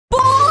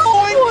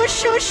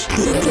shush.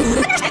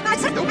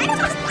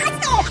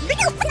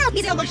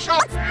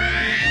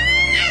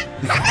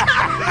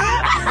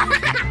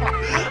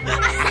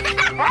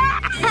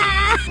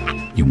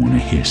 You want to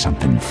hear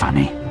something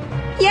funny?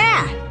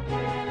 Yeah.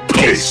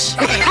 Yes!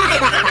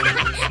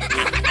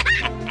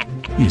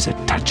 Here's a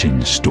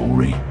touching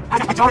story.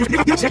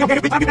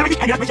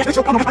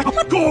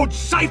 God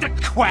save the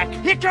quack!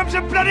 Here comes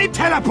a bloody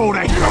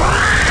teleporter!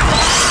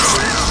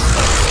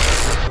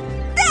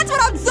 That's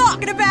what I'm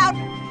talking about.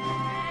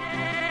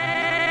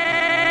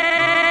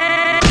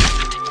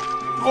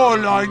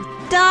 Fräulein!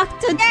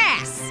 Dr.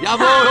 Gas.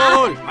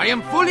 Jawohl! I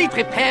am fully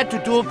prepared to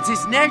do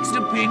this next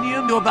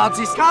opinion about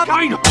this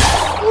cockain.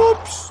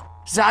 Oops!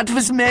 That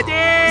was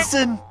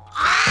medicine.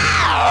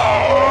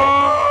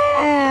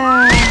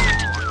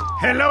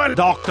 Hello,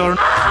 doctor.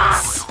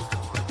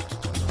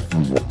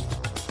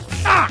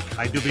 Fuck!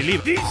 I do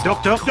believe these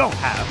doctors don't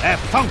have a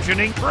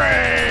functioning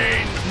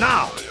brain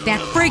now. That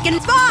freaking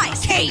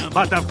spies. Hey.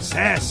 But of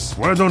sex,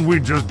 why don't we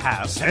just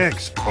have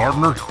sex,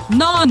 partner?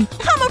 None.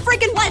 I'm a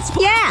freaking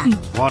lesbian. Yeah.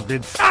 What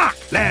did fuck?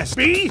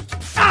 Lesby?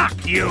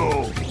 Fuck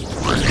you!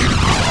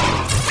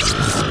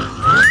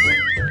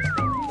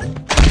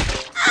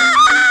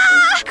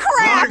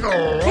 Crap!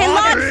 Hey,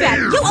 Logfat,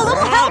 you a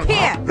little help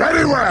here!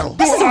 Very well.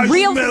 This is a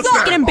real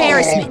fucking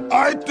embarrassment. Oh,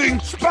 I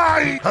think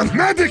Spy and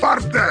Medic are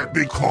dead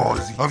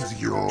because of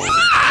you.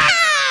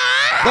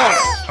 But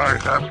I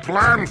have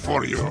plan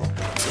for you.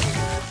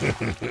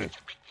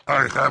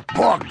 I have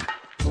bug.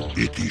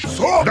 It is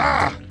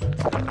soda.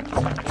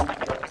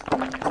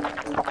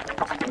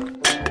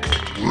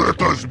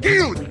 Let us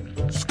build.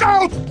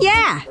 Scout!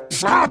 Yeah.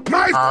 Slap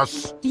my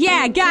ass.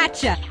 Yeah,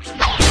 gotcha.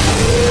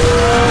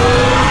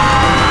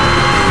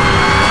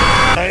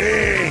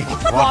 Hey,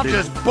 I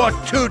just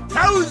bought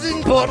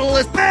 2,000 bottles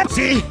of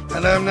Pepsi,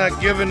 and I'm not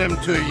giving them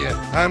to you.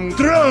 I'm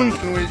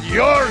drunk with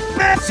your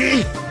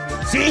Pepsi.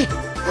 See?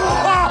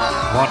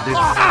 What did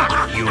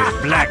fuck, you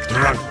black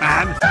drunk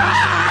man?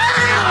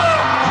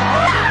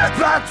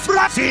 That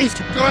Pepsi's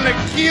gonna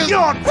kill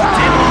your